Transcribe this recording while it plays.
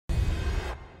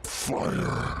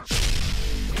Fire.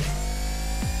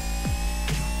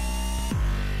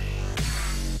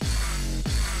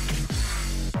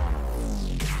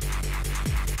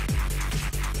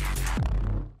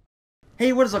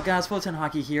 Hey, what is up guys,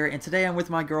 FlotownHockey here, and today I'm with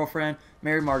my girlfriend,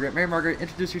 Mary Margaret. Mary Margaret,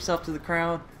 introduce yourself to the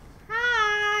crowd.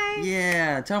 Hi!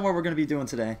 Yeah, tell them what we're going to be doing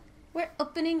today. We're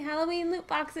opening Halloween loot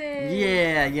boxes!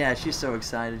 Yeah, she's so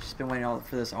excited. She's been waiting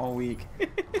for this all week.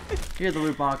 Here are the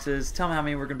loot boxes. Tell them how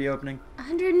many we're going to be opening.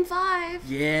 105!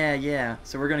 Yeah.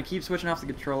 So we're going to keep switching off the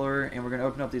controller, and we're going to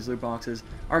open up these loot boxes.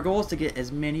 Our goal is to get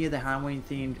as many of the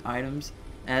Halloween-themed items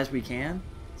as we can.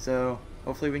 So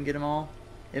hopefully we can get them all.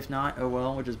 If not, oh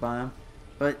well, we'll just buy them.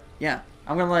 But yeah,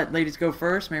 I'm going to let ladies go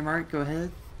first. Mary Margaret, go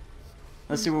ahead.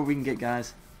 Let's see what we can get,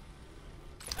 guys.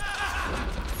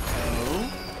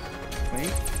 Oh,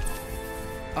 wait.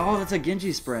 Oh, that's a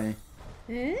Genji spray.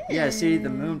 Yeah, see, the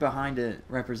moon behind it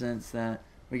represents that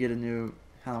we get a new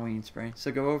Halloween spray. So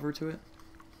go over to it.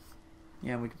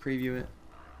 Yeah, we can preview it.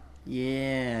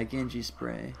 Yeah, Genji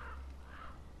spray.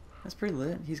 That's pretty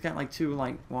lit. He's got like 2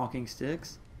 like walking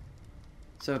sticks.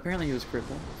 So apparently he was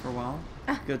crippled for a while.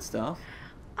 Good stuff.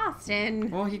 Austin!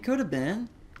 Well, he could have been.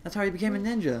 That's how he became a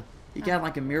ninja. He got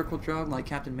like a miracle drug like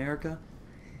Captain America.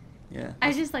 Yeah.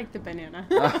 I just like the banana.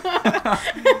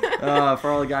 For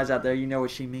all the guys out there, you know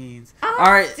what she means.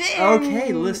 Austin! Alright,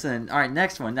 okay, listen. Alright,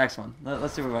 next one.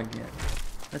 Let's see what I can get.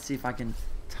 Let's see if I can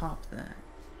top that.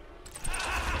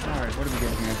 Alright, what are we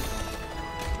getting here?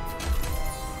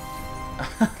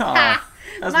 Oh,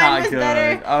 that's not good.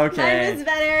 Better. Okay. Mine was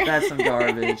better. That's some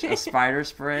garbage. A spider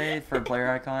spray for a player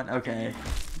icon? Okay.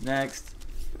 Next.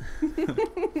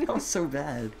 That was so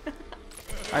bad.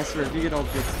 I swear, if you get all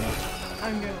good stuff.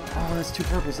 I'm good. Oh, that's 2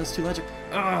 purples. That's 2 legend.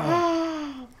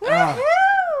 Woohoo!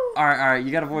 Alright,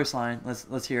 you got a voice line.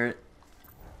 Let's hear it.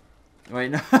 Wait,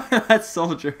 no, that's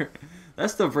soldier.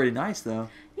 That's still pretty nice though.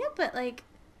 Yeah, but like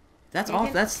that's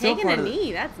still part of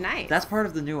knee. That's nice. That's part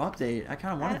of the new update. I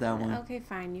kind of wanted that one. Okay,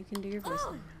 fine. You can do your voice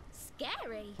line.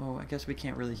 Scary. Well, I guess we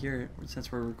can't really hear it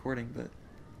since we're recording, but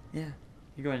yeah,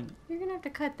 you go ahead. You're gonna have to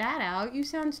cut that out. You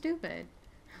sound stupid.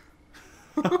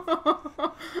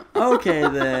 Okay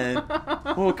then,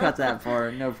 we'll cut that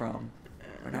part. No problem.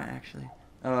 We're not actually.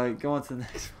 Go on to the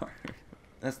next part.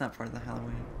 That's not part of the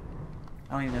Halloween.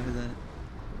 I don't even know who that.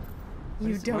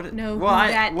 You don't know who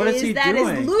that is. Is he that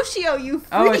doing? Is Lucio, you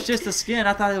freak. Oh, it's just a skin.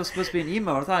 I thought it was supposed to be an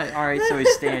emote. I thought, alright, so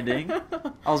he's standing.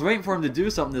 I was waiting for him to do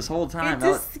something this whole time. It's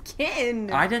a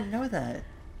skin. I didn't know that.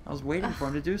 I was waiting for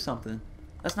him to do something.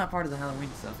 That's not part of the Halloween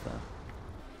stuff, though.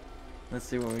 Let's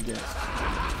see what we get.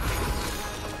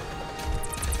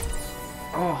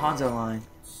 Oh, Hanzo line.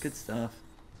 Good stuff.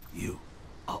 You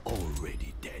are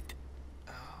already dead.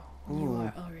 Ooh. You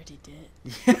are already dead.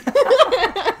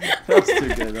 That was too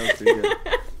good. Let's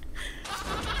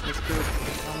go.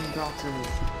 Halloween boxes.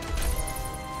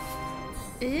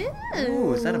 Ew.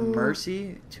 Ooh, is that a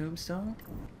Mercy tombstone?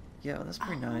 Yeah, that's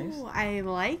pretty nice. Oh, I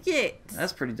like it.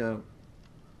 That's pretty dope.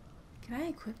 Can I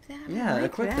equip that? Yeah, I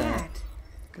like equip that.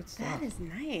 Good stuff. That is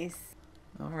nice.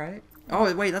 Alright.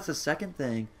 Oh, wait, that's the second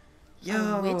thing. Yo.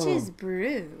 A witch's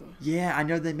brew. Yeah, I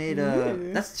know they made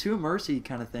that's 2 Mercy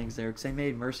kind of things there, because they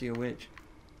made Mercy a witch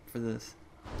for this.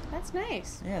 That's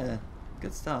nice. Yeah,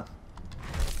 good stuff.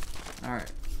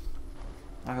 Alright.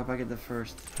 I hope I get the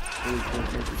first really cool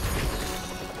characters.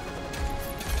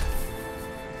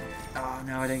 Oh,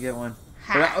 no, I didn't get one.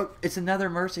 But it's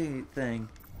another Mercy thing.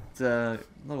 It's a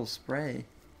little spray.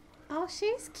 Oh,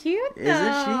 she's cute though. Isn't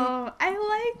she?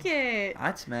 I like it.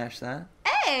 I'd smash that.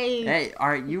 Hey. Hey,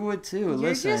 alright, you would too. You're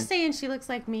Listen. just saying she looks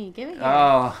like me. Give it here.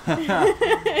 Oh.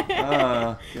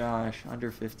 Oh, gosh. Under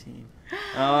 15.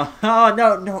 Oh,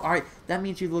 no. Alright, that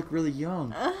means you look really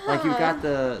young. Like you got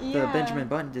the Benjamin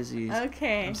Button disease.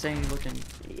 Okay. I'm saying you're looking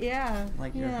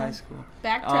like you're in high school.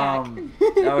 Backtrack.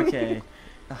 Okay.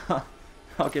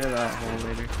 I'll get it out hole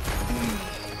later.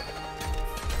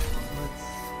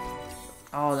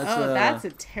 Oh, that's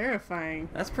a terrifying.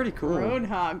 That's pretty cool.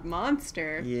 Roadhog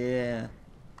monster. Yeah.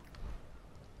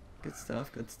 Good stuff.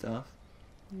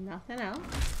 Nothing else.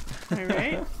 All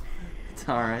right. It's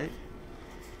all right.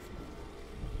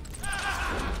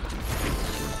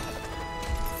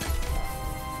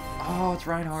 Oh, it's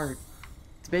Reinhardt.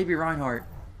 It's baby Reinhardt.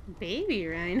 Baby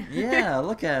Reinhardt. Yeah,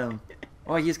 look at him.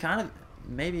 Oh, he's kind of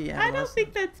maybe. I don't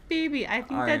think that's baby. I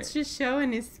think that's just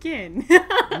showing his skin.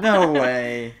 No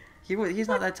way. He's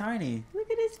not that tiny. Look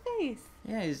at his face.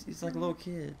 Yeah, he's like a little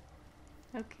kid.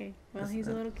 Okay, well he's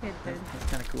a little kid then.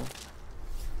 That's kind of cool.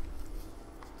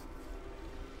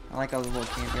 I like all the little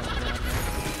candy on the ground there.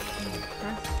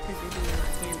 That's because you're doing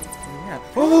candy. Yeah.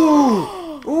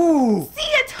 Oh! Ooh! See,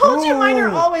 I told you mine are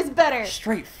Ooh. always better.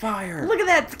 Straight fire. Look at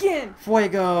that skin.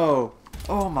 Fuego.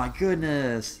 Oh my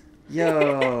goodness.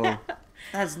 Yo.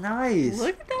 That's nice.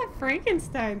 Look at that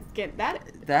Frankenstein skin. Equip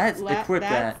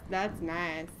that. That's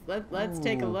nice. Let's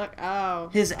take a Ooh. look. Oh.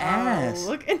 His ass.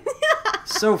 Look at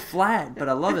So flat, but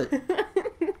I love it.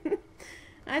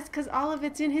 That's because all of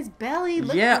it's in his belly.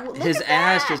 Look, Yeah, look his at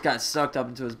ass that. just got sucked up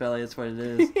into his belly. That's what it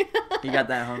is. He got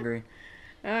that hungry.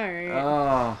 All right.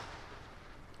 Oh,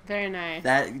 Very nice.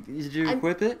 did you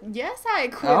equip it? Yes, I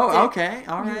equipped it. Oh, okay,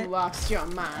 all You right. lost your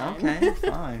mind. Okay,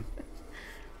 fine.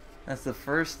 That's the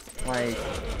first like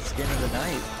skin of the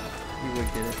night. You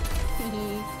would get it.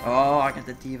 Oh, I got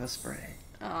the Diva spray.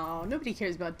 Oh, nobody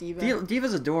cares about Diva.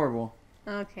 Diva's adorable.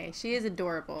 Okay, she is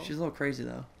adorable. She's a little crazy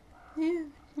though. Yeah.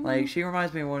 Like she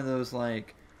reminds me of one of those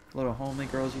like little homely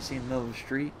girls you see in the middle of the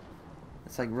street.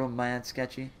 It's like real mad,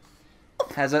 sketchy.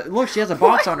 Look, she has a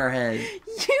box on her head.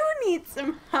 You need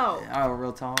some help. Oh,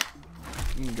 real talk.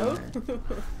 You can go ahead.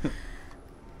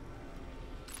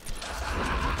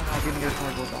 Oh, give me your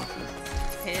cardboard boxes.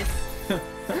 Piss.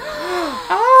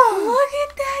 Oh, Look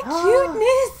at that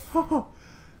cuteness.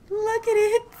 Look at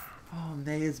it. Oh,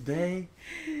 Maya's Bay.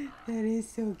 That is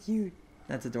so cute.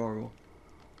 That's adorable.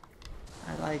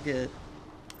 I like it.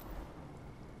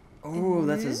 Oh,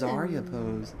 that's a Zarya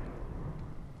pose.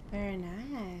 Very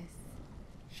nice.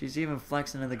 She's even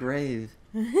flexing in the grave.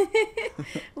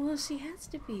 Well, she has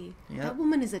to be. Yep. That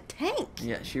woman is a tank.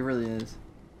 Yeah, she really is.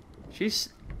 She's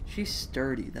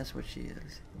sturdy. That's what she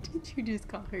is. Did you just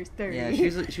call her sturdy? Yeah,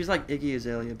 she's like Iggy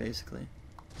Azalea basically.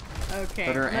 Okay.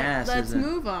 But her ass Let's isn't.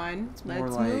 move on. more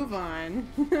Let's like- move on.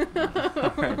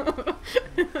 Alright.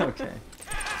 Okay.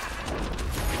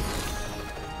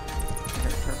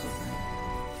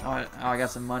 Oh, I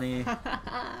got some money.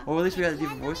 Well, at least we got a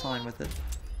different voice line with it.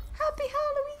 Happy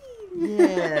Halloween!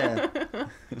 Yeah.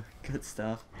 Good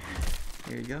stuff.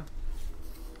 Here you go.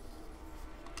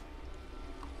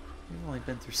 We've only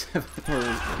been through 7 or 8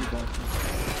 boxes.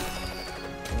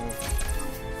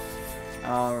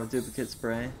 Oh, duplicate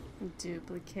spray.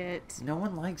 Duplicate. No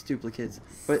one likes duplicates,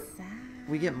 but Sad.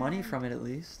 we get money from it at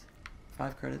least.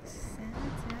 5 credits. Sad.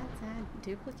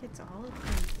 Duplicates, all of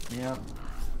them. Yep.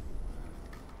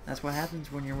 That's what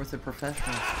happens when you're with a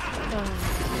professional. Oh,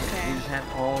 You okay. just have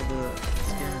all the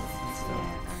skins and stuff.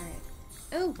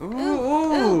 Yeah,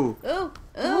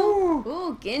 alright.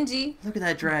 Ooh, Genji. Look at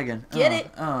that dragon. Get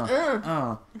it?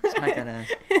 Smack that ass.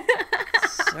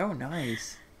 So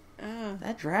nice.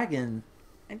 That dragon.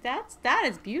 That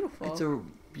is beautiful. It's a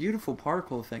beautiful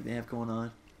particle effect they have going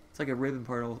on. It's like a ribbon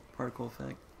particle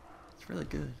effect. It's really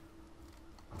good.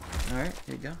 Alright,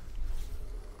 here you go.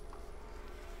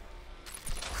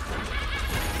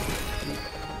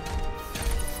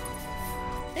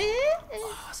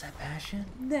 Oh, is that Bastion?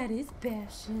 That is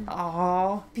passion.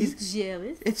 Oh, Be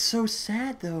jealous. it's so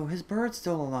sad though. His bird's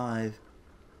still alive.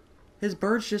 His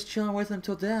bird's just chilling with him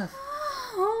till death.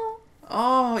 Oh,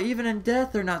 Oh, even in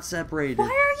death they're not separated. why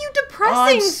are you Oh,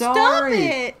 depressing? I'm sorry.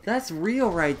 Stop it. That's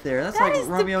real right there. That's That like is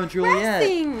Romeo and Juliet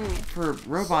depressing. for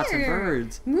robots and Here.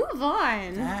 birds. Move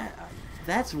on.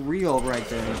 That's real right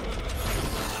there.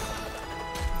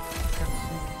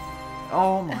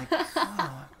 Oh my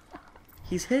god.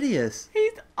 He's hideous.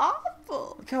 He's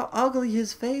awful. Look how ugly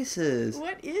his face is.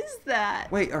 What is that?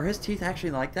 Wait, are his teeth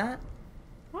actually like that?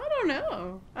 I don't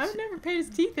know. I've never paid his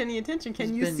teeth any attention. Can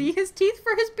He's you been- see his teeth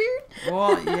for his beard?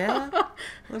 Well, yeah.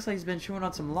 Looks like he's been chewing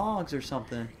on some logs or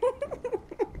something.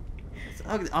 It's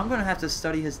ugly. I'm gonna have to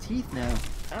study his teeth now.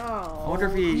 Oh, I wonder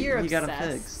if you're he got 'em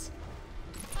obsessed. fixed.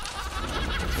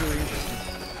 It's really interesting.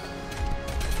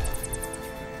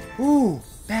 Ooh,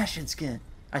 Bastion skin.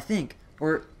 I think.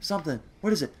 Or something.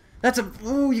 What is it? That's a...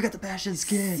 Ooh, you got the Bastion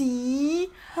skin. See?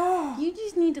 You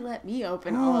just need to let me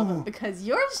open all of them Ooh. because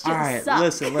yours just Alright, suck.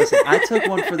 listen. I took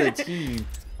one for the team.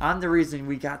 I'm the reason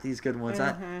we got these good ones.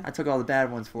 I took all the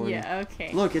bad ones for you. Yeah,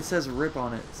 okay. Look, it says RIP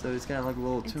on it, so it's got like a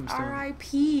little It's tombstone.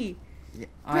 R.I.P. Yeah,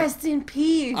 Rest in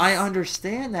peace. I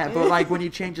understand that, but like when you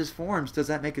change his forms, does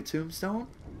that make a tombstone?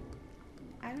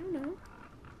 I don't know.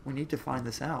 We need to find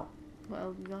this out.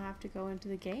 Well, you'll have to go into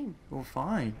the game. Well,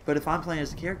 fine. But if I'm playing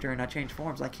as a character and I change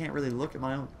forms, I can't really look at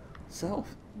my own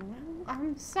self. Well,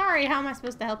 I'm sorry. How am I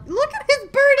supposed to help? Look at his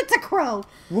bird. It's a crow.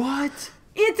 What?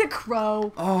 It's a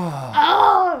crow. Oh.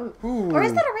 Oh. Ooh. Or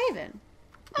is that a raven?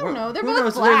 I don't know. They're Who both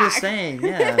knows? black. They're the same,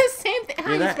 yeah. They're the same thing.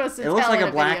 How Yeah, are you supposed to it tell looks like in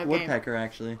a black video game? woodpecker,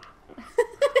 actually.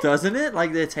 Doesn't it?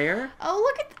 Like its hair? Oh,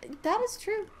 look at that is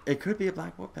true. It could be a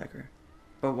black woodpecker.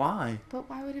 But why? But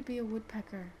why would it be a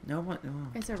woodpecker? No one. No.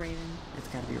 It's a raven. It's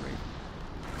gotta be a raven.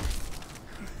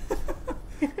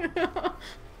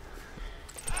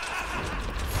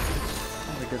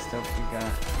 All the good stuff we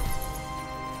got.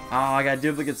 Oh, I got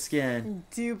duplicate skin.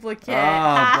 Duplicate. Oh,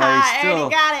 Haha, but he's I still...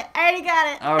 already got it. I already got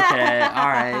it. Okay,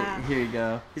 alright. Here you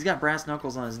go. He's got brass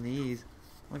knuckles on his knees.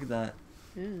 Look at that.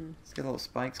 Ooh, He's got little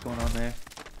spikes going on there.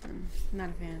 not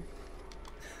a fan.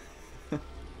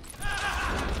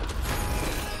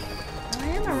 I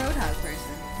am a Roadhog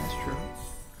person. That's true.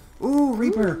 Ooh,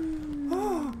 Reaper!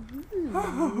 Ooh.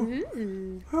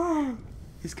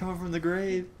 He's coming from the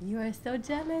grave. You are so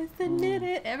jealous, admit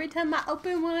it. Every time I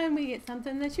open one, we get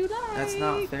something that you like. That's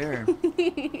not fair.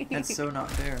 That's so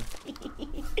not fair.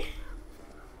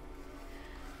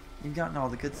 You've gotten all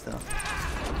the good stuff.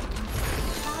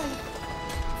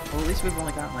 Well, at least we've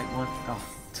only gotten like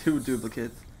two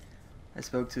duplicates. I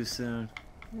spoke too soon.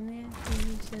 Yeah,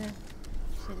 you should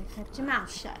have kept your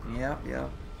mouth shut. Yep.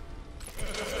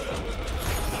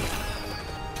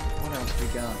 What else we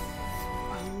got?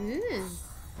 Ooh.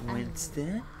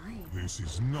 Winston? This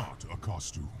is not a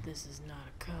costume. This is not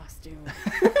a costume.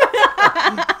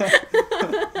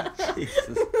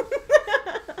 Jesus.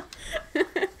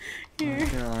 Oh my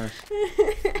gosh.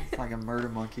 It's like a murder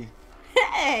monkey.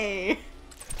 Hey!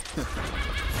 Oh,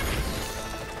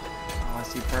 I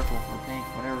see purple or pink,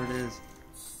 whatever it is.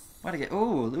 Why'd I get...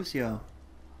 Oh, Lucio.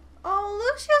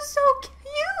 Oh, Lucio's so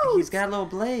cute! He's got little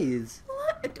blades.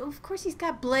 What? Of course he's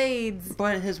got blades.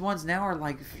 But his ones now are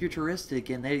like futuristic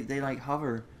and they like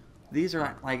hover. These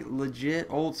are like legit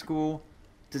old school.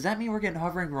 Does that mean we're getting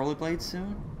hovering rollerblades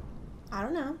soon? I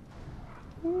don't know.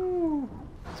 Ooh.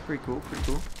 That's pretty cool,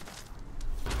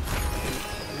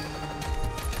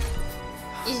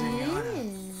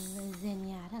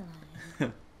 Zenyatta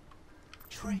line.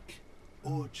 Trick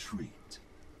or treat?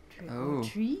 Trick Oh. or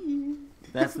treat.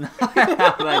 That's not how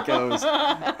that goes.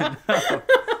 No.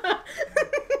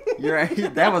 You're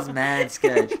right. That was mad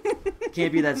sketch.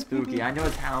 Can't be that spooky. I know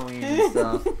it's Halloween and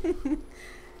stuff.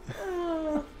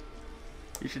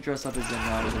 You should dress up as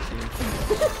Zenyatta this year.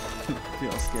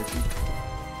 Feel sketchy.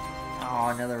 Oh,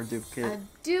 another duplicate. A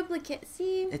duplicate,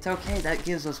 see? It's okay. That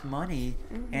gives us money,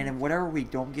 and then whatever we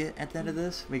don't get at the end of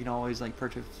this, we can always like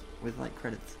purchase with like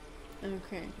credits.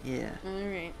 Okay. Yeah.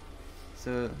 Alright.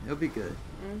 So it'll be good.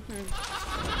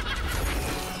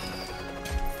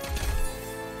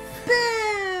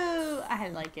 Boo! I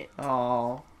like it.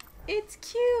 Oh, It's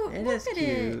cute. it Look is at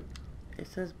cute. It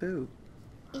says boo.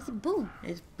 It's a boo.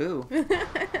 It's boo.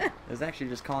 It's actually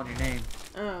just calling your name.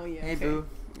 Oh, yeah. Hey, okay. boo.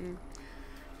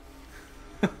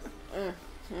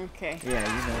 Okay. Yeah,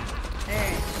 you know.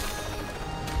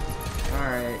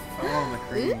 Alright. Alright. Oh,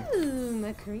 McCree. Ooh,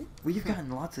 McCree. We've gotten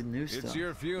lots of new stuff. It's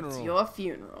your funeral. It's your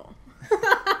funeral.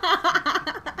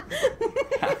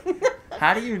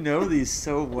 How do you know these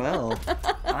so well?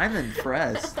 I'm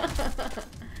impressed. There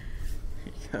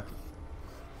you go.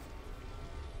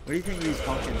 What do you think of these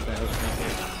pumpkins that open up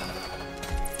here?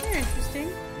 They're interesting.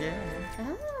 Yeah. Oh,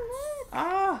 look.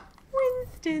 Ah!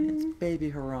 Winston.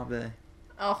 Baby Harambe.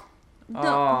 Oh. Don't,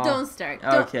 Oh. don't start.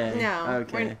 Don't, Okay, No.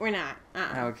 okay. We're not.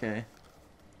 Okay.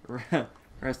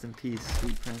 Rest in peace,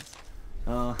 sweet prince.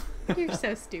 Oh. You're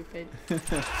so stupid. But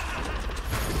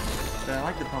I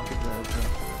like the pumpkins that open up.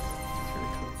 It's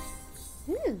really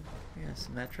cool. Ooh. Yeah,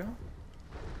 Symmetra.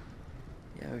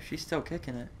 Yo, she's still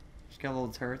kicking it. She's got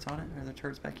little turrets on it. Are there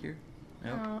turrets back here?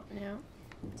 Nope. Oh, no.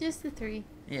 Just the 3.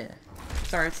 Yeah.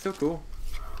 It's alright, it's still cool.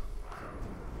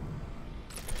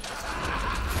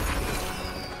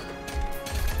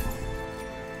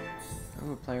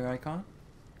 Oh, player icon.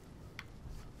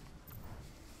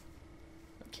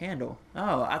 A candle.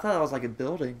 Oh, I thought that was like a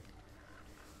building.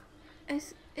 I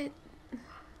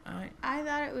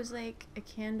thought it was like a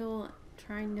candle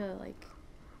trying to like,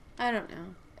 I don't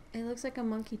know. It looks like a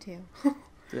monkey tail.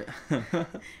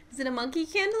 Is it a monkey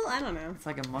candle? I don't know. It's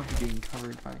like a monkey being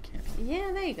covered by a candle.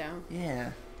 Yeah, there you go.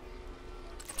 Yeah.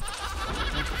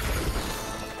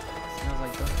 Smells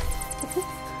like that.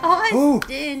 Oh, a Ooh.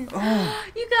 skin. Oh.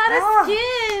 You got a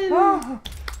skin. Oh.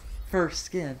 First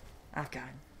skin. I've got.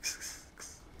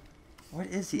 What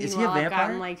is he? Is he a Meanwhile, I've vampire?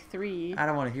 gotten like 3. I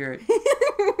don't want to hear it.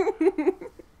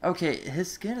 Okay,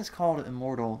 his skin is called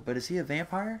Immortal, but is he a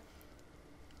vampire?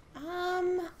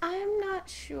 I'm not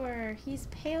sure. He's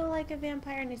pale like a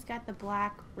vampire, and he's got the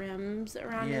black rims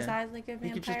around his eyes like a vampire.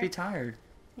 He could just be tired.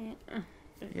 Yeah.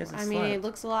 He hasn't I mean, he slept.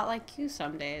 looks a lot like you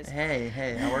some days. Hey,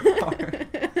 I work hard.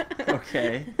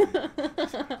 Okay.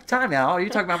 Time out. Are you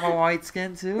talking about my white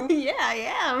skin too? Yeah,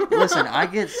 I am. Listen, I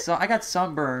got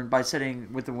sunburned by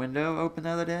sitting with the window open the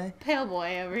other day. Pale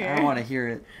boy over here. I don't want to hear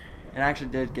it. It actually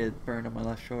did get burned on my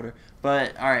left shoulder.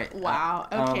 But all right. Wow.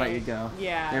 Okay. I'll let you go.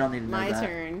 Yeah. They don't need to know My that.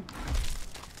 turn.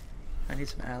 I need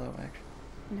some aloe action.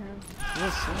 No.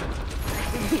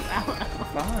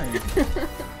 Fine.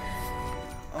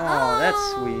 Oh, that's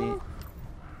sweet.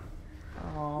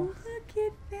 Oh, Look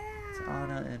at that. it's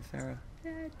Anna and Farah.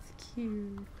 That's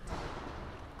cute.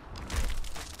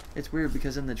 It's weird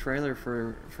because in the trailer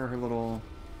for her little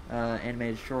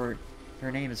animated short,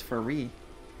 her name is Faree.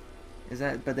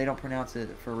 But they don't pronounce it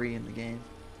Faree in the game.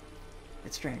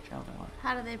 It's strange. I don't know why.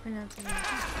 How do they pronounce it?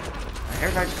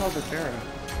 Everybody just calls it Farah.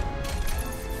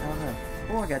 I don't know.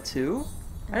 Oh, I got 2.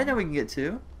 I didn't know we can get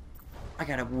 2. I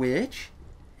got a witch,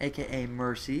 aka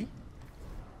Mercy.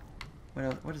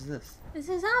 What is this? It's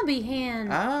a zombie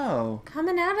hand. Oh.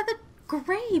 Coming out of the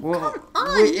grave. Well, Come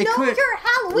on, know your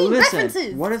Halloween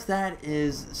references. What if that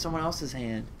is someone else's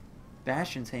hand?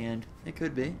 Bastion's hand. It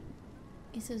could be.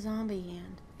 It's a zombie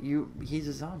hand. He's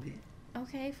a zombie.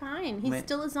 Okay, fine. He's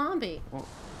still a zombie. Well,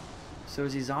 so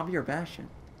is he zombie or Bastion?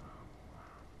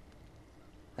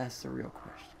 That's the real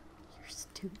question. You're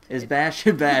stupid. Is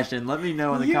Bastion Bastion? Let me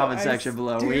know in the comment section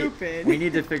below. Stupid. We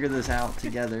need to figure this out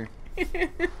together.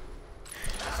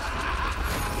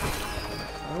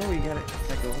 Oh, you got it. Is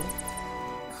that gold?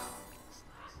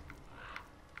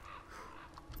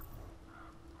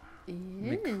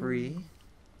 McCree.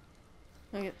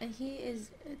 Okay, he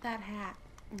is that hat.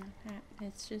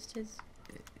 It's just his.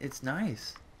 It's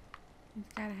nice. He's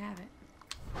gotta have it.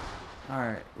 All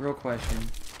right, real question.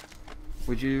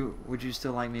 Would you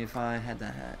still like me if I had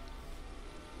that hat?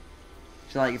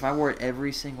 So like if I wore it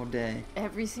every single day.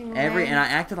 Every single day. And I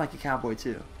acted like a cowboy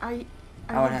too. Are you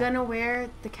gonna wear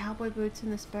the cowboy boots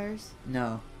and the spurs?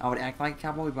 No, I would act like a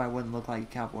cowboy, but I wouldn't look like a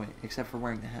cowboy except for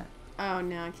wearing the hat. Oh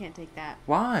no, I can't take that.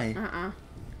 Why?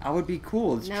 I would be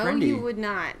cool. It's trendy. No, you would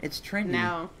not. It's trendy.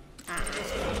 No. Yeah.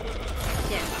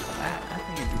 I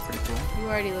think it'd be pretty cool. You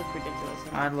already look ridiculous.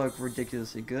 I'd look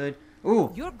ridiculously good.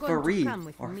 Ooh, Faree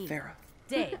or Farah.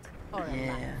 Dead or alive.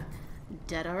 Yeah.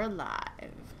 Dead or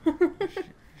alive.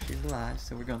 She's alive,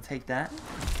 so we're gonna take that.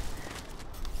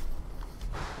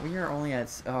 We are only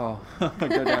at go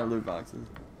down loot boxes.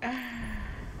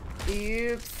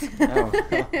 Oops. Oh.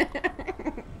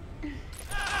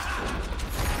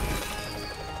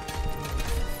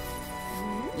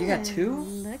 You got 2?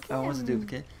 Look at One's a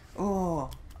duplicate.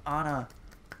 Oh, Anna.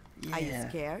 Yeah. Are you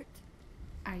scared?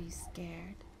 Are you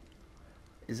scared?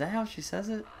 Is that how she says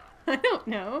it? I don't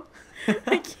know.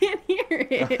 I can't hear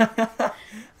it.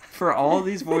 For all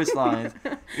these voice lines,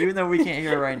 even though we can't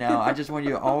hear it right now, I just want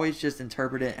you to always just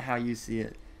interpret it how you see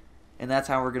it. And that's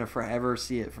how we're going to forever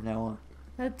see it from now on.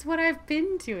 That's what I've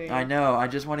been doing. I know. I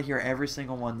just want to hear every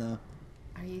single one, though.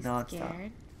 Are you Non-stop.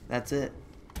 scared? That's it.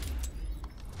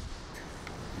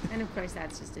 And of course,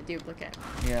 that's just a duplicate.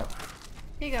 Yep.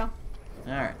 Here you go.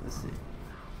 Alright, let's see.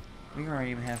 We aren't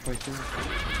even halfway through.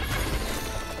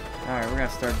 Alright, we're going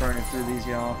to start burning through these,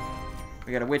 y'all.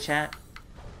 We got a witch hat.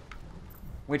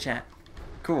 Witch hat.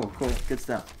 Cool. Good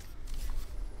stuff.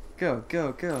 Go. Hey,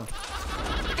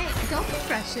 don't be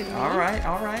rushing me.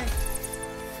 Alright.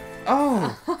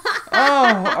 Oh!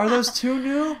 Are those 2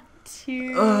 new?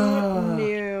 2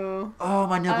 new. Oh,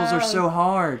 my nipples are so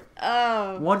hard.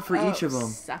 Oh. One for each of them.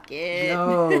 Suck it.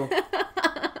 Yo.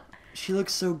 She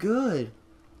looks so good.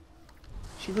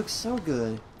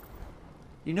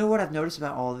 You know what I've noticed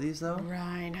about all of these, though?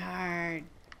 Reinhardt.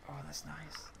 Oh, that's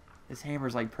nice. His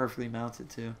hammer's like perfectly mounted,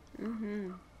 too.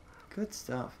 Mm-hmm. Good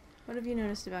stuff. What have you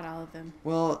noticed about all of them?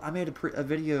 Well, I made a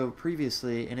video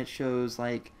previously, and it shows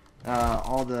like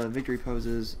all the victory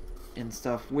poses and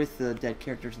stuff with the dead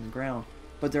characters in the ground,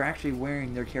 but they're actually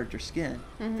wearing their character skin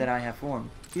that I have formed.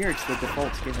 Here it's the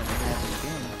default skin that they have in the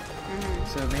game.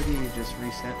 So maybe you just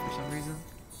reset for some reason.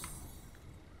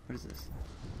 What is this?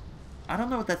 I don't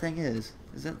know what that thing is.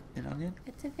 Is it an onion?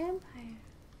 It's a vampire.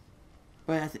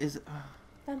 But is it...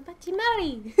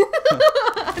 Vampachimari.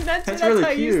 That's really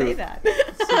how cute. you say that.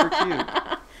 It's super cute.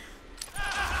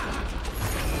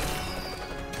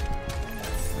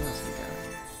 What else we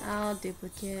got? Oh,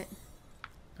 duplicate.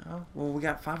 Oh, well, we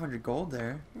got 500 gold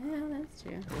there. Yeah, that's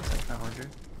true. It looks like 500.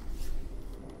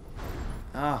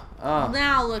 Oh.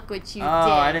 Now look what you did.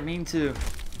 Oh, I didn't mean to.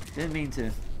 Let's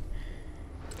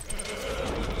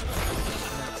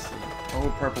see.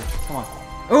 Oh, purple. Come on.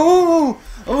 Oh!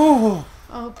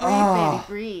 Oh,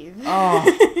 breathe, baby, breathe. Oh,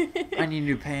 I need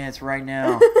new pants right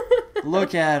now.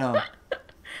 Look at him.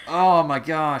 Oh my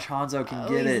gosh, Hanzo can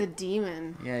get it. He's a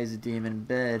demon. Yeah, he's a demon in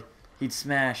bed. He'd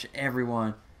smash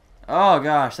everyone. Oh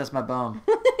gosh, that's my bum.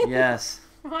 Yes.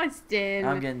 Austin.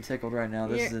 I'm getting tickled right now.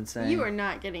 This is insane. You are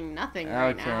not getting nothing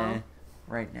right now. Okay.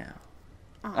 Right now.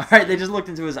 Austin. Alright, they just looked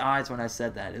into his eyes when I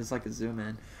said that. It was like a zoom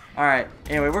in. Alright,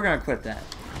 anyway, we're going to quit that.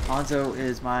 Hanzo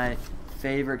is my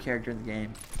favorite character in the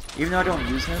game. Even though I don't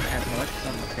use him as much because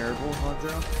I'm terrible with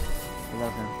Hanzo, I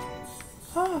love him.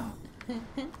 Oh,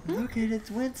 look at it, it's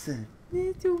Winston.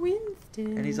 It's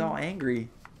Winston. And he's all angry.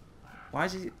 Why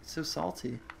is he so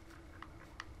salty?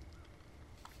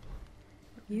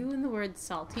 You and the word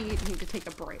salty need to take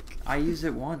a break. I used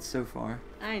it once so far.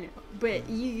 I know, but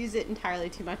you use it entirely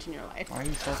too much in your life. Why are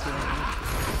you salty like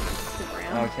The that?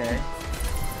 brown. Okay.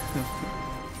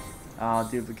 Oh,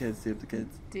 duplicates. Duplicate.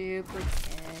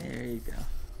 There you go.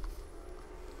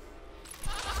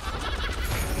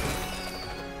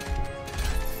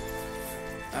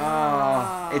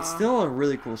 Oh, it's still a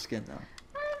really cool skin though.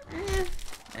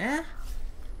 Eh?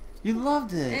 You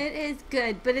loved it. It is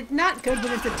good, but it's not good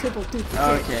when it's a triple duplicate.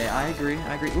 Okay, I agree.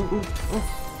 Ooh, ooh, ooh.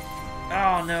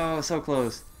 Oh no, so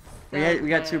close. We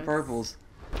got 2 purples.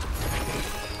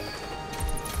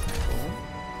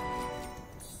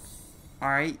 All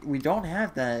right, we don't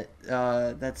have that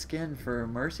that skin for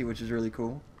Mercy, which is really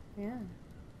cool. Yeah.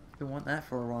 Been wanting that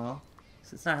for a while.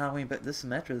 So it's not Halloween, but this is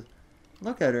Metra's.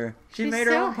 Look at her. She She's made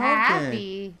her so own pumpkin.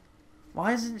 happy.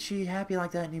 Why isn't she happy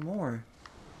like that anymore?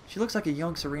 She looks like a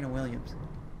young Serena Williams.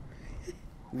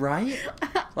 Right?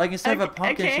 Like instead of a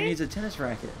pumpkin, she needs a tennis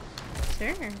racket.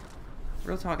 Sure.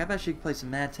 Real talk, I bet she could play some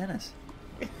mad tennis.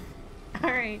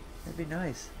 Alright. That'd be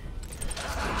nice.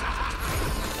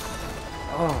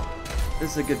 Oh,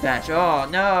 this is a good batch. Oh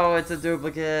no, it's a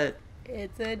duplicate.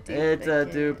 It's a duplicate. It's a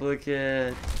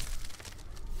duplicate.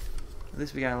 At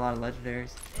least we got a lot of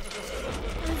legendaries.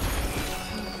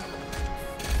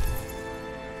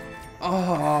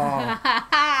 Oh,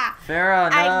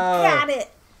 Farrah, no. I got it.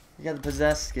 You got the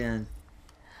possessed skin.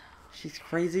 She's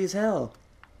crazy as hell.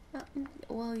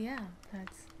 Well, yeah,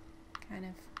 that's kind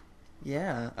of.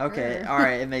 Yeah. Okay. Sure. All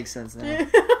right. It makes sense now.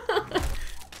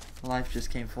 Life just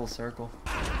came full circle.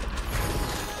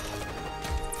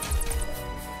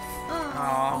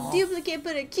 Oh, duplicate,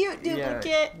 but a cute duplicate.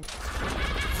 Yeah.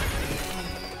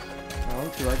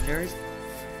 Oh, 2 legendaries.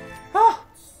 Oh,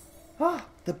 oh,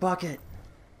 the bucket.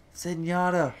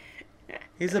 Zenyatta.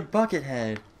 He's a bucket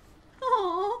head.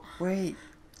 Oh. Wait,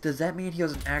 does that mean he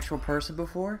was an actual person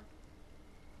before?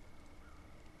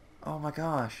 Oh my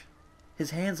gosh.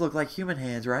 His hands look like human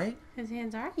hands, right? His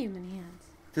hands are human hands.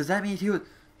 Does that mean he was...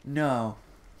 No.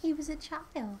 He was a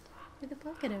child with a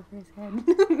bucket over his head.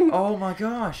 Oh my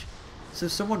gosh. So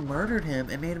someone murdered him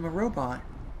and made him a robot.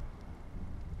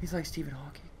 He's like Stephen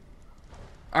Hawking.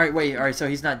 Alright, wait, alright, so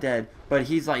he's not dead. But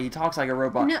he's like, he talks like a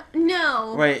robot.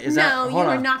 No. Wait, is that... Hold you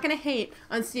are on. not going to hate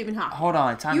on Stephen Hawking. Hold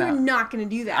on, time out. You're not going to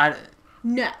do that.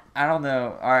 No. I don't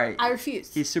know. Alright. I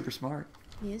refuse. He's super smart.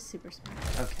 He is super smart.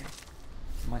 Okay.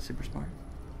 Am I super smart?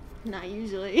 Not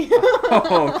usually.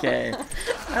 Okay. Okay.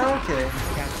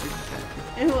 Got you.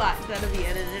 And what? That'll be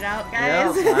edited out,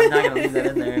 Yep, guys? I'm not going to leave that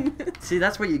in there. See,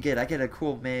 that's what you get. I get a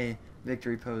cool May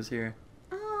victory pose here.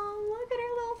 Oh, look at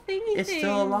her little thingy It's thing.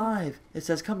 still alive. It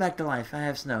says, come back to life. I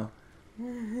have snow.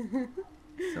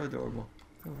 So adorable.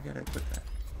 Oh, we gotta equip that.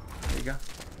 There you go.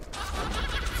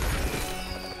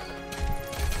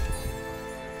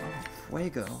 Oh,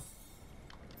 Fuego.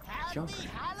 Junker.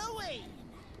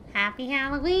 Happy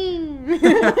Halloween!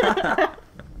 That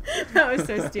was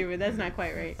so stupid. That's not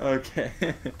quite right. Okay.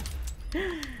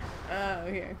 Oh,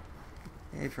 here.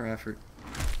 A for effort.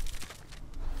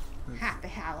 Happy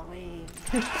Halloween.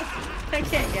 I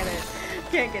can't get it.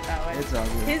 Can't get that one. It's all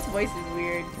good. His voice is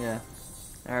weird. Yeah.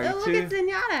 Alright, Oh, look at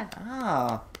Zenyatta.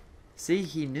 Ah. See,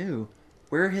 he knew.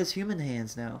 Where are his human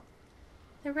hands now?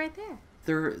 They're right there.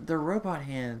 They're robot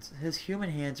hands. His human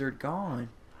hands are gone.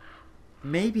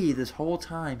 Maybe this whole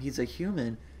time he's a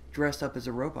human dressed up as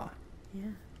a robot. Yeah,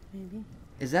 maybe.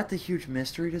 Is that the huge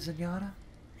mystery to Zenyatta?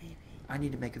 Maybe. I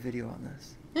need to make a video on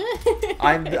this.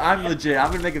 I'm legit.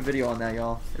 I'm gonna make a video on that,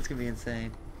 y'all. It's gonna be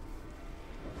insane.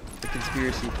 The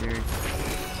conspiracy theory.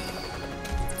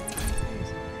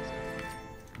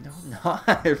 No, I'm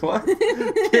not. What?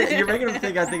 You're making him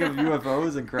think I think of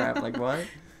UFOs and crap. Like what?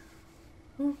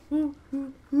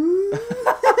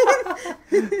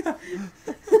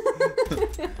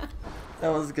 That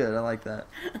was good. I like that.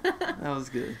 That was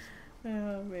good.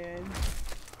 Oh man.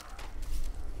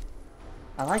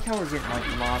 I like how we're getting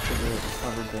like lots of it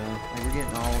covered though. Like we're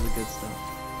getting all the good stuff.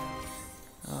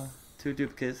 2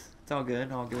 duplicates. It's all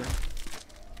good. All good.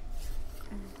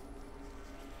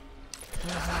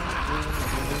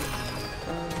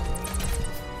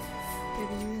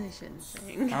 Maybe you really shouldn't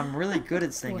sing. I'm really good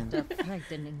at singing. What a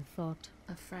frightening thought.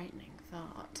 A frightening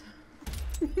thought.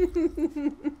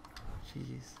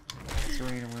 Jeez.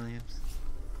 Serena Williams.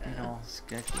 Being all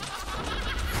sketchy.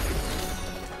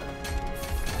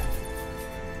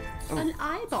 Oh. An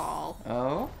eyeball.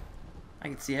 Oh? I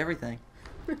can see everything.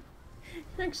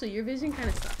 Actually, your vision kind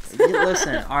of sucks.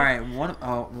 Listen, alright, one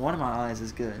of my eyes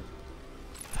is good.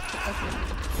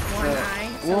 One eye.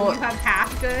 So well, you have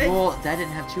half good? Well, that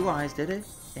didn't have 2 eyes, did it?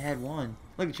 It had 1.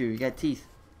 Look at you. You got teeth.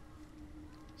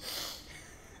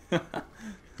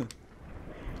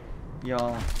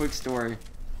 Y'all, quick story.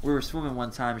 We were swimming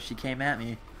one time and she came at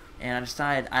me. And I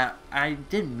decided, I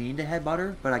didn't mean to headbutt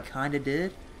her, but I kind of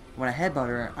did. When I headbutt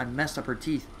her, I messed up her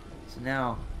teeth. So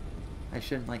now, I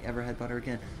shouldn't like ever headbutt her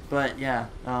again. But yeah,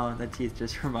 the teeth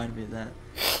just reminded me of that.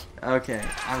 Okay,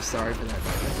 I'm sorry for that.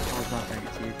 I was not bad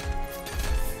your teeth.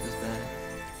 It was bad.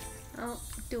 Oh,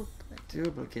 duplicate.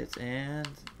 Duplicates and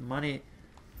money.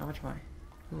 How much money?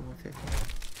 Ooh, 150.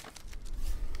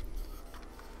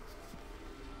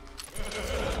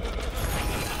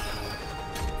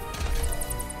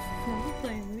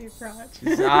 Playing with your crotch.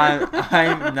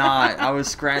 I'm not. I was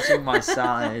scratching my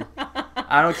side.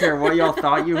 I don't care what y'all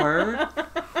thought you heard.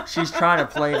 She's trying to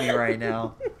play me right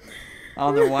now. I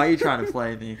don't know why you're trying to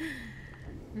play me.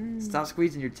 Stop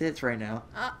squeezing your tits right now.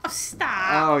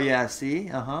 Stop. Oh, yeah, see?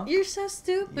 Uh-huh. You're so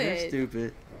stupid. You're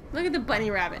stupid. Look at the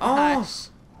bunny rabbit. Oh. Hush.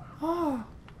 Oh.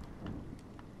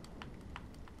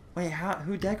 Wait,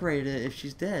 who decorated it if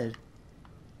she's dead?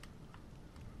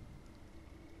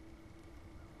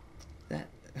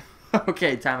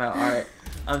 Okay, time out. Alright.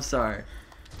 I'm sorry.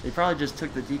 They probably just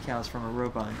took the decals from a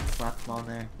robot and slapped them on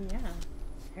there. Yeah.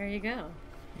 There you go.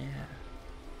 Yeah.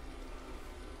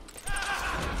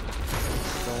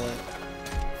 Stole it.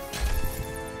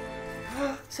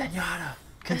 Zenyatta!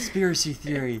 Conspiracy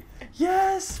theory.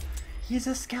 Yes! He's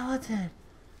a skeleton.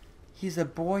 He's a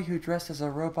boy who dressed as a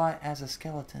robot as a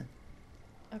skeleton.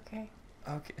 Okay.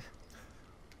 Okay.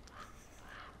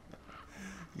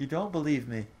 You don't believe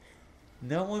me.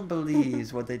 No one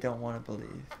believes what they don't want to believe.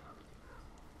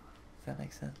 Does that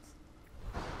make sense?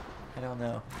 I don't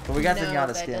know. But we got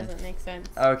Zenyatta skin. That doesn't make sense.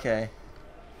 Okay.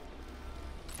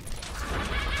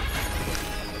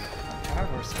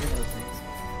 Carnivore skin those things.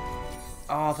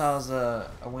 Oh, I thought it was a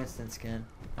Winston skin.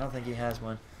 I don't think he has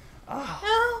one.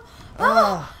 Oh.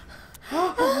 Oh.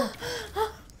 Oh.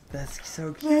 That's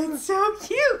so cute. That's so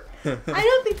cute. I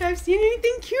don't think I've seen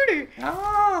anything cuter.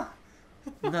 Ah.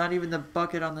 Not even the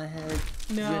bucket on the head,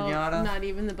 No, Zenyatta. not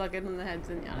even the bucket on the head,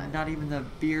 Zenyatta. Not even the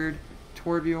beard,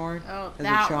 Torbjorn. Oh, as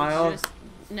that a child. was just...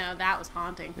 No, that was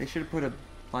haunting. They should have put a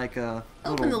Open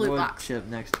little the loot wood box. chip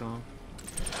next to him.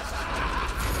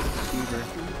 Beaver.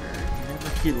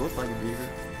 He looked like a beaver.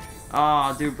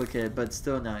 Ah, duplicate, but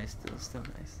still nice. Still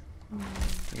nice.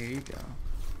 Here you go.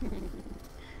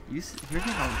 You're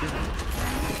getting all good.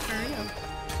 For real.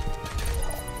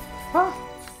 Ah.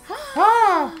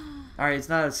 Ah. Alright, it's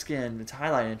not a skin. It's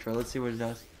highlight intro. Let's see what it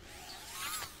does.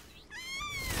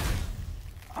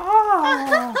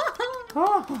 Oh!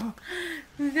 Oh!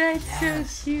 That's so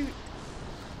cute.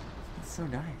 It's so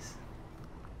nice.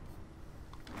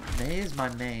 May is my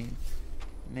main.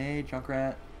 May,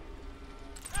 Junkrat.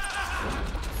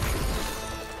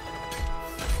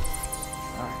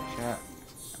 Alright, chat.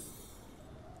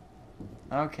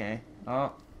 Okay.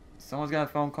 Oh, someone's got a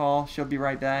phone call. She'll be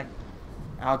right back.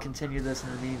 I'll continue this in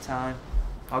the meantime.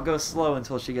 I'll go slow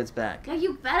until she gets back. Yeah,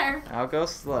 you better. I'll go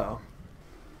slow.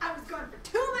 I was gone for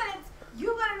 2 minutes.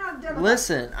 You better not do it.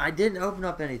 Listen, I didn't open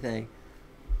up anything.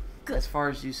 Good. As far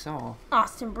as you saw.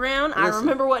 Austin Brown, I Listen.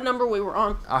 remember what number we were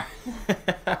on.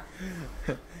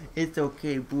 It's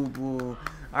okay, boo boo.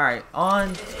 Alright,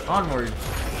 onward.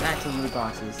 Back to the loot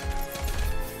boxes.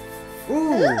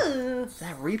 Ooh!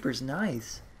 That Reaper's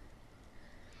nice.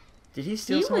 Did he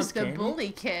steal He someone's was the candy?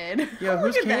 bully kid. Yo, Look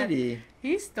whose at that. candy?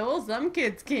 He stole some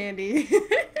kid's candy.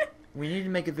 We need to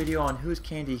make a video on whose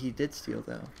candy he did steal,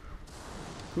 though.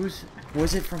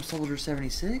 Was it from Soldier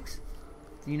 76?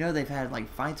 You know they've had, like,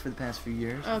 fights for the past few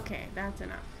years. Okay, that's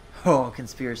enough. Oh,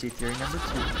 conspiracy theory number 2.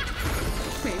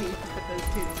 Maybe you can put those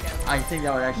two together. I think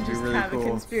that would actually be Just really have a cool.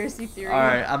 conspiracy theory.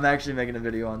 Alright, I'm actually making a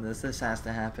video on this. This has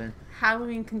to happen.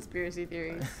 Halloween conspiracy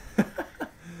theories.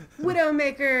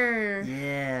 Widowmaker!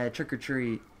 Yeah, trick or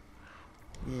treat.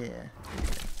 Yeah.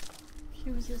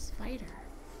 She was a spider.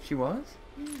 She was?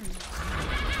 Yeah.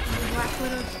 The Black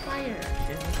Widow spider. She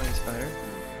didn't look like a spider.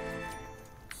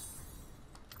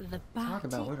 The Talk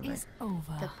about party Widowmaker. is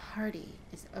over. The party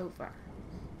is over.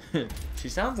 She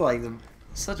sounds like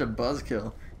such a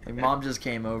buzzkill. Like mom just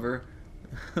came over.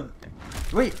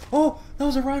 Wait, oh, that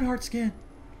was a Reinhardt skin.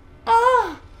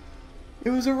 Ah!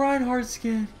 It was a Reinhardt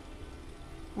skin.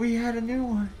 We had a new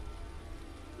one.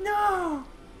 No!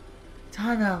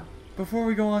 Time out. Before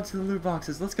we go on to the loot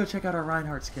boxes, let's go check out our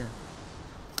Reinhardt skin.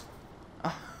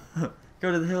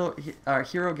 Go to the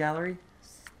hero gallery.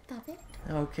 Stop it.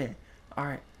 Okay.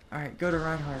 Alright. Alright, go to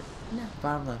Reinhardt. No.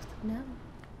 Bottom left, No.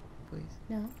 please.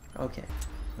 No. Okay.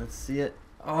 Let's see it.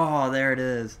 Oh, there it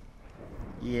is.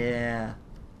 Yeah.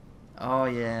 Oh,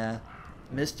 yeah.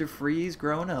 Mr. Freeze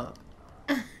grown up.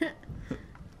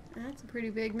 That's a pretty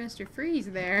big Mr. Freeze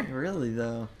there. Really,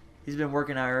 though. He's been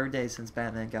working out every day since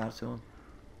Batman got to him.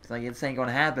 It's like, this ain't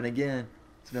gonna happen again.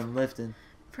 He's been lifting.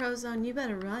 Frozone, you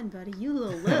better run, buddy. You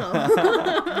little.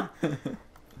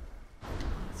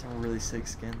 It's a really sick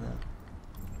skin, though.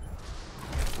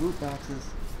 Loot boxes.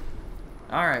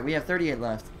 Alright, we have 38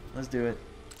 left. Let's do it.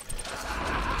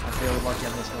 I feel lucky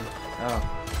on this one. Oh,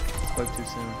 spoke too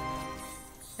soon.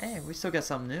 Hey, we still got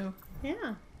something new.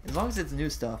 Yeah. As long as it's new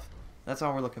stuff. That's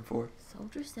all we're looking for.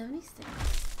 Soldier 76.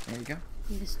 There you go.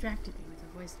 You distracted me with a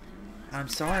voice line. I'm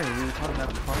sorry, we were talking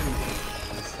about the party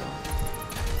and stuff.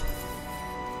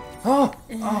 Oh!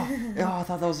 I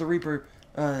thought that was the Reaper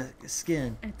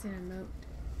skin. It's an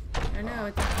emote. I know,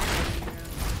 it's a highlight.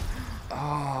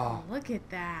 Oh, Look at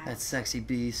that. that sexy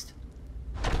beast.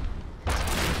 Yo.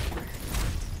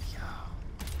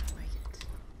 Like it.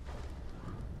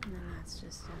 And then that's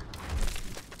just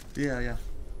Yeah.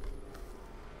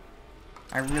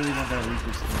 I really want that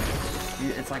Reaper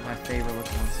skin. It's like my favorite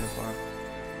looking one so far.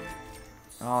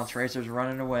 Oh, Tracer's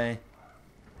running away.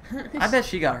 I bet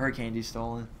she got her candy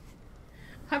stolen.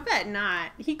 I bet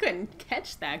not. He couldn't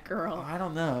catch that girl. Oh, I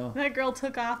don't know. That girl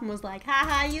took off and was like,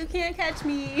 haha, you can't catch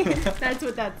me. That's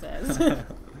what that says.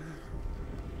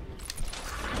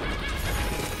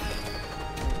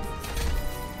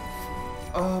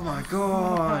 Oh my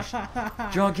gosh.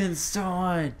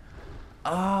 Junkenstein.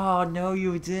 Oh, no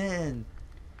you didn't.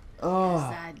 Oh.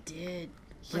 Yes, I did.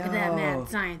 Look at that mad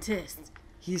scientist.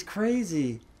 He's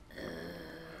crazy.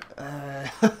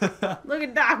 Look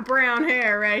at that brown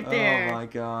hair right there. Oh my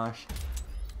gosh.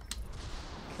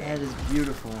 That is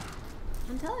beautiful.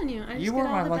 I'm telling you. I just You get were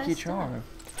all my the lucky best charm.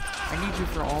 stuff. I need you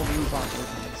for all the loot box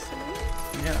openings.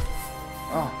 You know.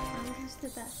 Oh. I'm just the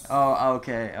best. Oh,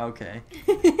 okay.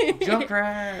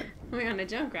 Junkrat. We're on a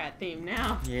Junkrat theme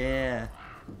now. Yeah.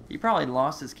 He probably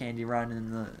lost his candy riding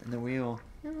in the wheel.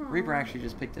 Aw. Reaper actually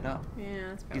just picked it up. Yeah,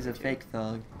 that's probably He's a true. fake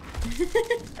thug.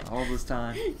 All this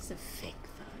time. He's a fake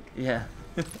thug. Yeah.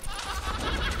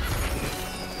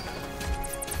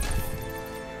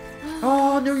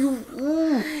 Oh no, you.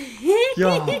 Ooh.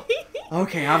 Yo.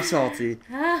 Okay, I'm salty.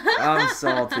 I'm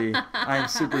salty. I'm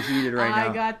super heated right now.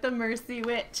 I got the Mercy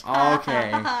Witch.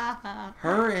 Okay.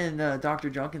 Her and Dr.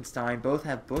 Junkenstein both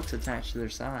have books attached to their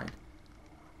side.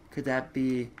 Could that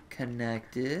be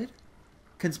connected?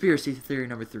 Conspiracy theory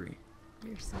number 3.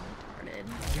 You're so retarded.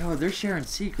 Yo, they're sharing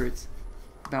secrets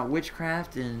about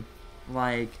witchcraft and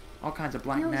like all kinds of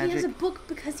black magic. He has a book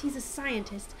because he's a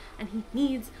scientist and he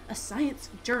needs a science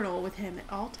journal with him at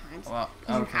all times. Well,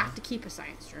 'Cause you okay. have to keep a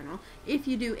science journal if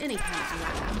you do any kind of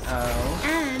labs. Oh.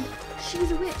 And she's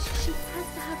a witch. She has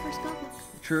to have her spell book.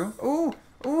 True. Ooh.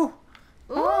 Ooh.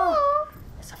 Ooh.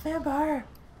 It's a vampire.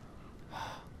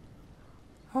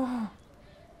 Oh.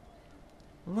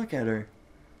 Look at her.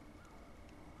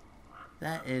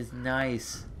 That is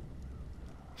nice.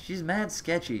 She's mad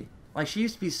sketchy. Like, she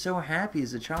used to be so happy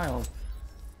as a child.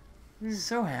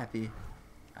 So happy.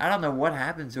 I don't know what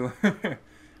happened to her.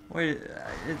 Wait,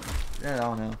 I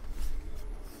don't know.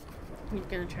 You're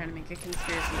gonna try to make a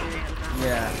conspiracy theory out of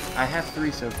Yeah, I have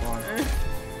 3 so far.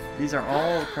 These are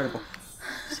all credible.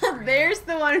 that. There's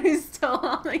the one who stole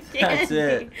all the candy. That's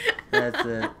it. That's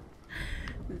it.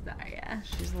 Zarya.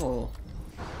 She's a little...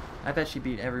 I bet she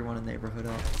beat everyone in the neighborhood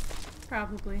up.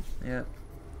 Probably. Yep.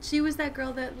 She was that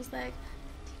girl that was like,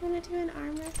 do you want to do an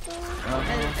arm wrestle? Uh-huh.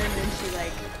 And then she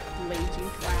like laid you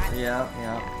flat. Yeah.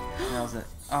 That was it.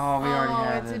 Oh, we already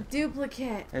have it's it. a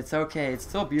duplicate. It's okay. It's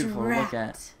still beautiful to look at.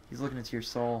 Drat. He's looking into your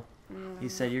soul. He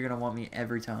said, you're going to want me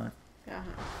every time. Uh-huh.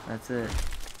 That's it.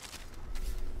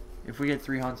 If we get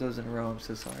 3 Hanzos in a row, I'm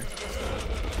so sorry.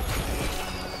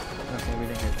 Okay, we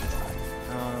didn't get this time.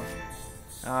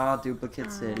 Oh,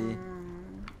 Duplicate City.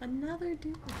 Another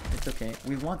duplicate. It's okay.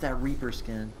 We want that Reaper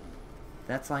skin.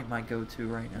 That's like my go-to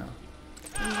right now.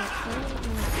 I'm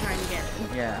trying to get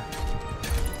it. Yeah.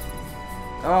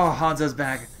 Oh, Hanzo's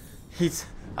back.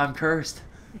 I'm cursed.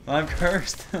 I'm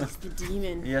cursed. It's the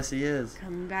demon. Yes, he is.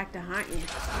 Coming back to haunt you.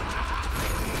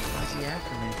 Why's he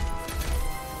after me?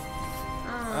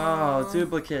 Oh, Oh,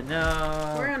 duplicate.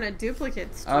 No. we're on a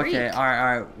duplicate streak. Okay,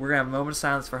 alright. We're gonna have a moment of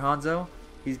silence for Hanzo.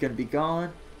 He's gonna be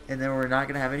gone, and then we're not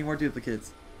gonna have any more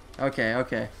duplicates.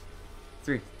 Okay.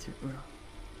 3, 2, 1.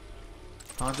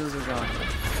 Hanzos are gone.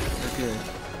 We're good.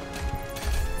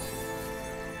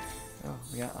 Oh,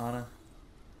 we got Anna.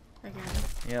 I got it.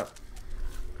 Yep.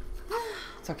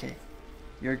 It's okay.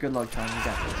 You're a good luck charm. You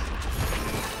got this.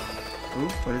 Ooh,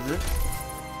 what is it?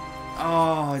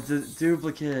 Oh, it's a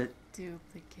duplicate.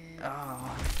 Duplicate.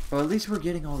 Oh, well, at least we're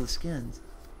getting all the skins.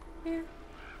 Yeah.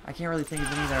 I can't really think of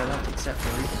any that are left except for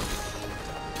Reaper.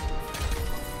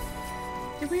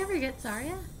 Did we ever get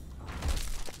Zarya?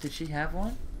 Did she have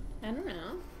one? I don't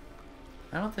know.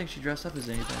 I don't think she dressed up as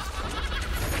anything.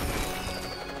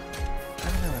 I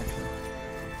don't know, actually.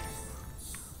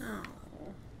 Oh.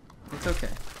 It's okay.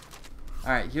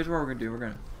 Alright, here's what we're going to do. We're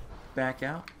going to back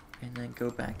out and then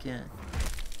go back in.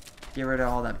 Get rid of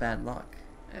all that bad luck.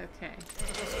 Okay.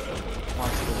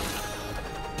 Watch this.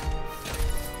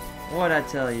 What'd I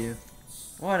tell you?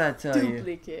 What'd I tell you?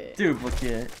 Duplicate.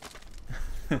 Duplicate.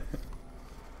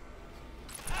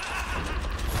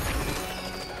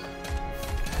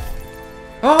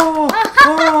 Oh!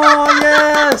 Oh,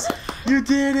 yes! You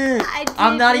did it! I did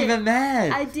I'm not it. even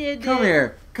mad. I did Come it.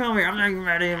 here. Come here. I'm not even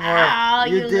mad anymore. Oh,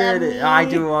 you did love it. me. I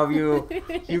do love you.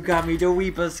 You got me the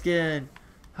Weepa skin.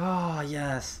 Oh,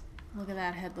 yes. Look at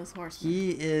that headless horseman.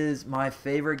 He is my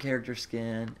favorite character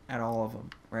skin at all of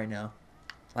them right now.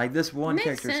 Like this one Makes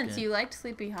character sense. skin. You liked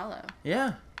Sleepy Hollow.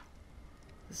 Yeah.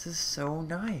 This is so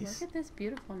nice. Look at this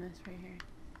beautifulness right here.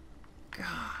 God.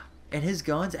 And his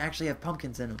guns actually have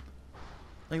pumpkins in them.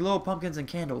 Like little pumpkins and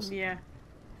candles. Yeah.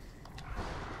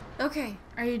 Okay.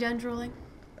 Are you done drooling?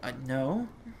 No.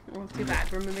 Well, too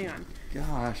bad. We're moving on.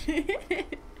 Gosh. It's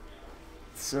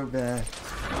so bad.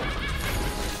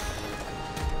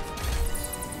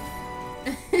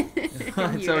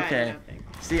 It's okay.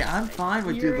 See, I'm fine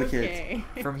with You're duplicates. okay.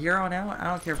 From here on out, I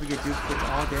don't care if we get duplicates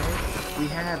all day. We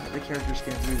have the character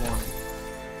skins we wanted.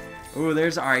 Ooh,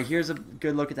 there's... Alright, here's a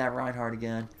good look at that Reinhardt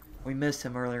again. We missed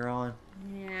him earlier on.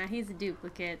 Yeah, he's a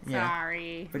duplicate. Yeah.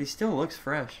 Sorry. But he still looks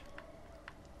fresh.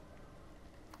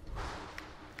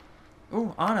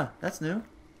 Ooh, Anna. That's new.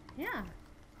 Yeah.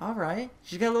 Alright.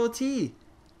 She's got a little teacup.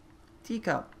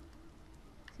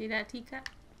 See that teacup?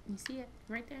 You see it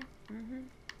right there? Mm-hmm.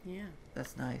 Yeah.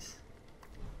 That's nice.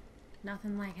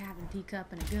 Nothing like having a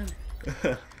teacup and a gun.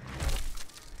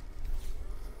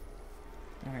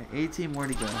 Alright, 18 more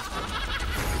to go.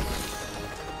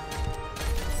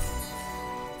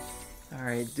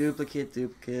 Alright,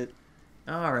 duplicate.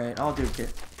 Alright, I'll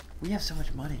duplicate. We have so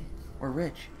much money. We're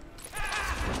rich.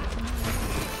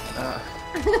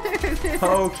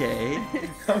 Okay.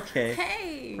 Okay.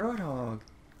 Hey! Roadhog.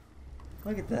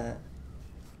 Look at that.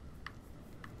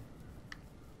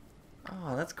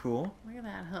 Oh, that's cool. Look at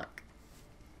that hook.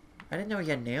 I didn't know he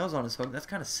had nails on his hook. That's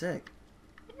kind of sick.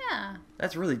 Yeah.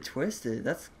 That's really twisted.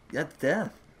 That's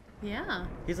death. Yeah.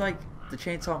 He's like the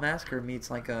Chainsaw Massacre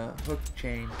meets like a hook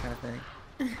chain kind of thing.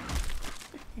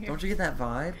 Don't you get that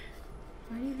vibe?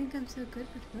 Why do you think I'm so good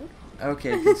with Roadhog?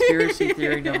 Okay, conspiracy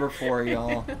theory number 4,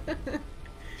 y'all.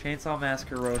 Chainsaw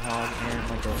Massacre, Roadhog, and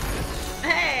my girlfriend.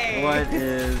 Hey! What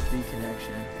is the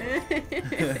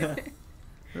connection?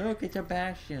 Look, it's a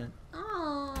Bastion.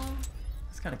 Oh.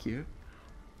 That's kind of cute.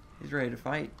 He's ready to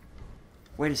fight.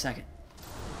 Wait a second.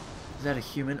 Is that a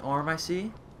human arm I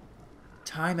see?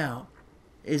 Timeout.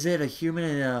 Is it a human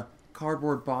in a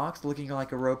cardboard box looking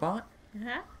like a robot?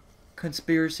 Uh-huh.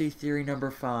 Conspiracy theory number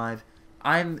 5.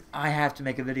 I have to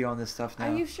make a video on this stuff now.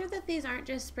 Are you sure that these aren't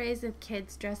just sprays of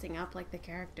kids dressing up like the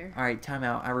character? Alright,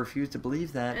 timeout. I refuse to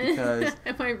believe that because...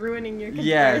 Am I ruining your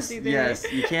Yes, conspiracy theory?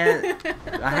 yes. You can't...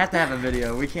 I have to have a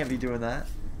video. We can't be doing that.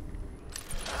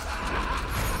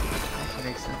 Actually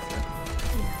makes sense though.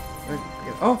 But,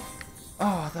 oh!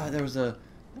 Oh, I thought there was a...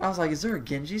 I was like, is there a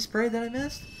Genji spray that I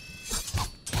missed?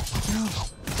 No.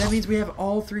 That means we have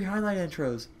all 3 highlight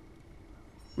intros.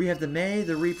 We have the Mei,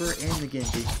 the Reaper, and the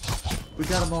Genji. We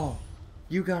got them all.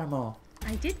 You got them all.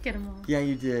 I did get them all. Yeah,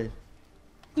 you did.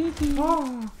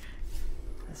 Oh,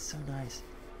 that's so nice.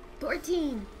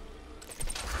 14.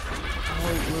 Oh,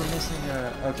 wait, we're missing,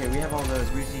 okay, we have all those.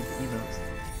 We just need the emotes.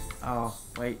 Oh,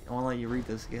 wait, I want to let you read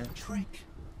this again. Trick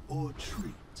or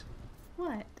treat?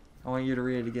 What? I want you to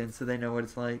read it again so they know what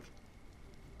it's like.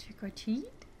 Trick or treat?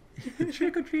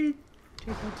 Trick or treat.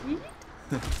 Trick or treat?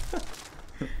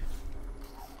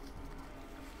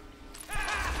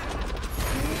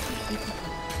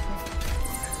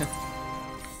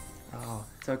 Oh,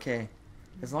 it's okay.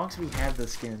 As long as we have the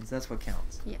skins, that's what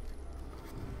counts. Yep.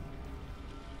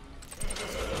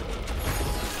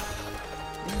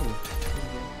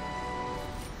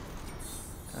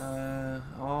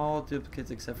 All duplicates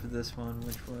except for this one,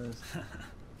 which was...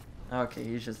 Okay,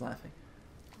 he's just laughing.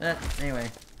 Anyway.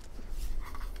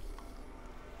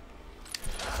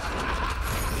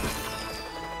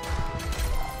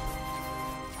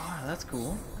 Oh, that's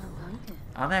cool. I like it.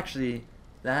 I'm actually...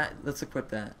 Let's equip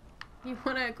that. You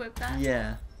want to equip that?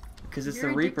 Yeah. Because it's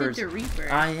You're the Reapers. addicted to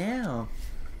Reaper. I am.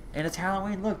 And it's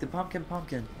Halloween. Look, the pumpkin.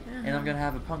 And I'm Uh-huh. going to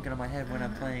have a pumpkin on my head when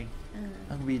I'm playing. Uh-huh.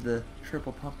 I'm going to be the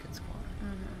triple pumpkin squad.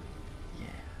 Uh-huh. Yeah,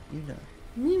 you know.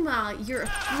 Meanwhile, you're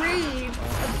afraid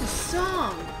of the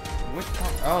song. Which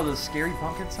pump? Oh, the scary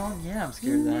pumpkin song? Yeah, I'm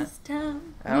scared of that. This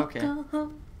town, Okay. we go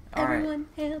home. All right. Everyone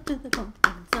hail to the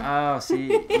pumpkin song. Oh, see,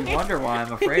 you wonder why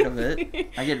I'm afraid of it.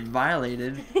 I get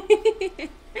violated. We're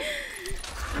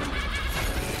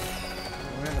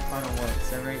in the final, what,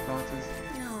 7 or 8 boxes?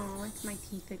 No, it's my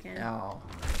teeth again. Oh.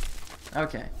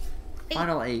 Okay.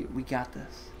 Final 8. We got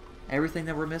this. Everything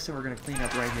that we're missing, we're going to clean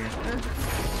up right here.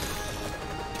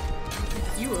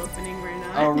 It's you opening right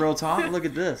now. Oh, real talk? Look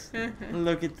at this.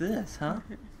 Look at this, huh?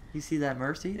 You see that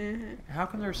Mercy? How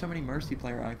come there are so many Mercy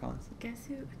player icons? Guess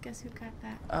who got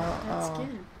that? Oh, that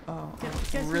skin.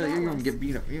 Guess who really? that You're going was? to get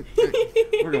beat up.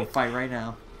 We're going to fight right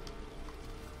now.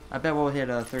 I bet we'll hit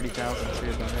 30,000 too.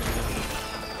 About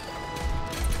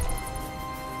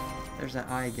There's that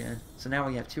eye again. So now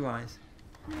we have 2 eyes.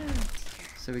 Oh,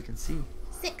 So we can see.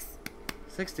 6.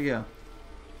 6 to go.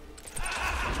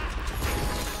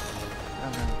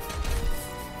 Oh no.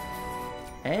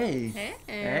 Hey.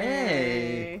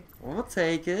 Hey. We'll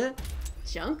take it.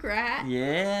 Junkrat.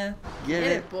 Yeah. Get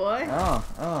it, boy. Oh.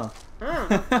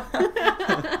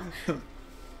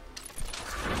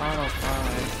 Final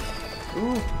 5.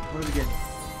 Ooh. What are we getting?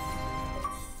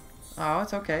 Oh,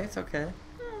 it's okay. It's okay.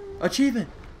 Achievement.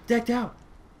 Decked out.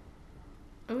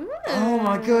 Ooh. Oh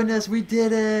my goodness. We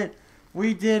did it.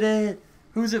 We did it.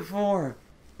 Who's it for?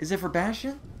 Is it for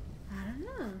Bastion? I don't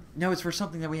know. No, it's for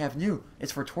something that we have new.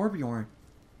 It's for Torbjorn.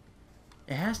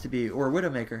 It has to be. Or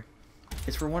Widowmaker.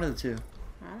 It's for one of the 2.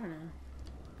 I don't know.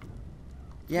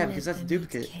 Yeah, because that's a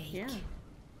duplicate. Yeah.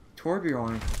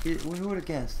 Torbjorn. Who would have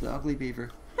guessed? The ugly beaver.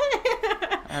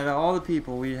 Out of all the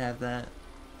people, we'd have that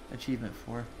achievement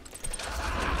for.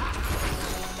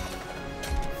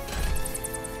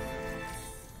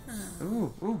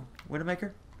 Ooh.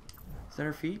 Widowmaker? Is that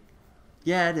her feet?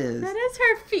 Yeah, it is. That is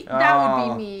her feet. That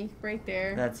would be me right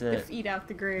there. That's it. The feet out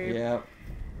the grave. Yep.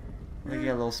 Look, you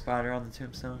got a little spider on the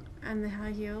tombstone. And the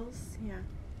high heels. Yeah.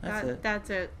 That's it. That's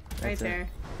it. Right That's there.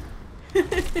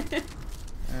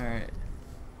 Alright.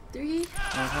 3.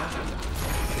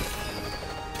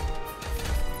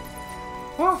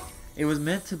 Oh, it was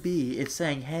meant to be. It's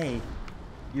saying, hey,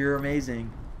 you're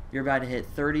amazing. You're about to hit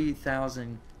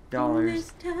 $30,000. In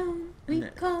this town we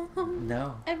call home.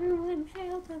 No. Everyone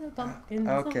hail to the pumpkin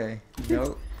song. Okay.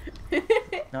 Nope.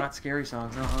 Not scary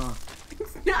songs.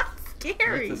 It's not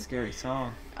scary. It's a scary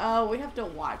song. Oh, we have to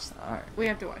watch that. Alright. We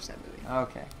have to watch that movie.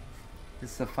 Okay.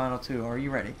 This is the final 2. Are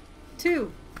you ready? 2.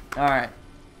 Alright.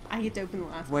 I get to open the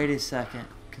last one. Wait a second.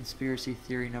 Conspiracy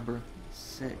theory number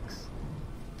 6.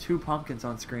 2 pumpkins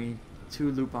on screen.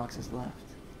 2 loot boxes left.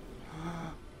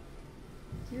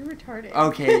 You're retarded.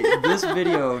 Okay, this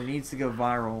video needs to go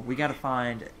viral. We gotta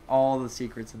find all the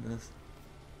secrets in this.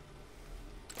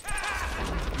 We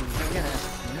gotta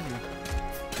ask the community.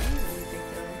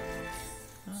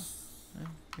 Oh, yeah,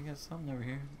 we got something over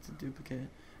here. It's a duplicate.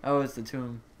 Oh, it's the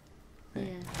tomb.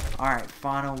 Yeah. Alright,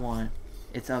 final 1.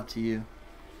 It's up to you.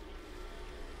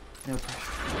 No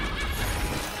pressure.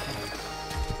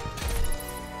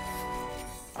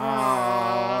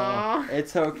 Oh,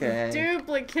 it's okay.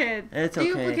 Duplicate. It's okay.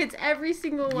 Duplicates every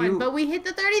single one. But we hit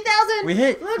the 30,000. We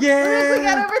hit. Look, yeah. Look, we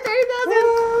got over 30,000.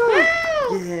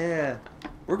 Woo! Yeah.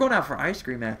 We're going out for ice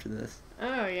cream after this.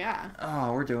 Oh, yeah.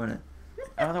 Oh, we're doing it.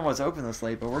 I don't know what's open this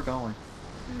late, but we're going.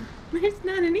 There's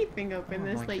not anything open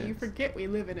this my late. You goodness. forget we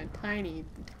live in a tiny,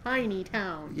 tiny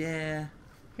town. Yeah.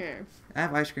 Here. I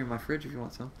have ice cream in my fridge if you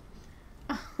want some.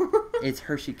 It's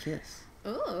Hershey Kiss.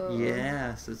 Oh.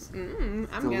 Yes. It's I'm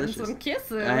delicious. getting some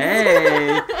kisses.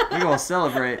 Hey, we're going to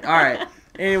celebrate. All right.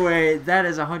 Anyway, that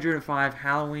is 105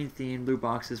 Halloween-themed loot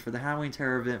boxes for the Halloween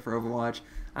Terror event for Overwatch.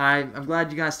 I'm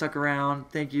glad you guys stuck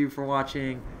around. Thank you for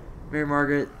watching. Mary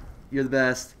Margaret, you're the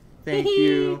best. Thank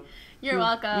you. You're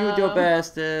welcome. You do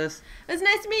bestest. It was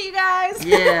nice to meet you guys.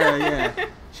 Yeah.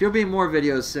 She'll be in more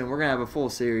videos soon. We're going to have a full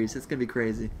series. It's going to be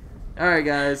crazy. All right,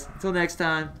 guys. Until next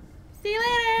time. See you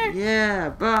later. Yeah,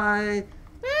 bye.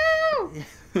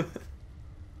 Woo!